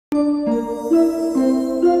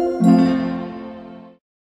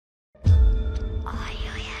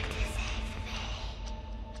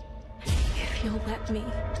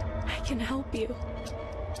help you.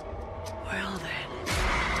 Well then.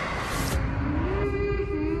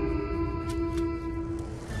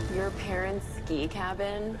 Your parents' ski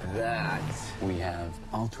cabin? That we have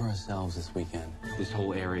all to ourselves this weekend. This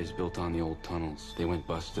whole area is built on the old tunnels. They went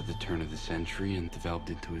bust at the turn of the century and developed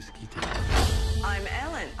into a ski town. I'm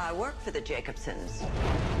Ellen. I work for the Jacobsons.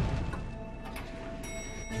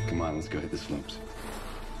 Come on, let's go hit the slopes.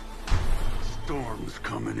 Storm's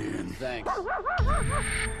coming in. Thanks.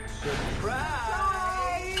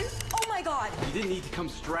 Surprise! Oh my god! You didn't need to come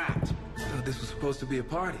strapped. I thought this was supposed to be a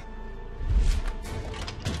party.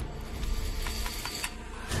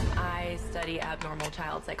 I study abnormal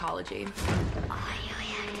child psychology.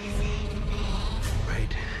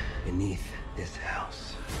 Right beneath this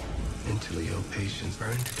house. Mentally ill patients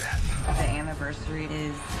burned to death. The anniversary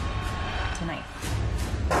is tonight.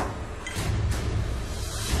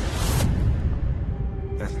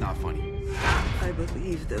 That's not funny. I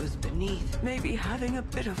believe those beneath may be having a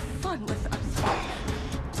bit of fun with us.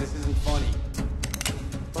 This isn't funny.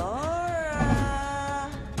 Laura!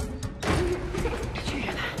 Did you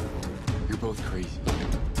hear that? You're both crazy.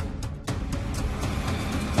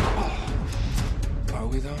 Are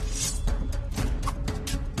we though?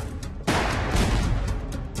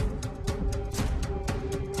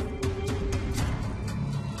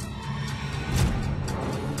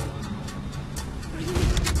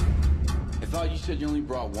 I thought you said you only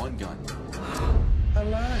brought one gun. I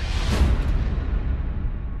lied.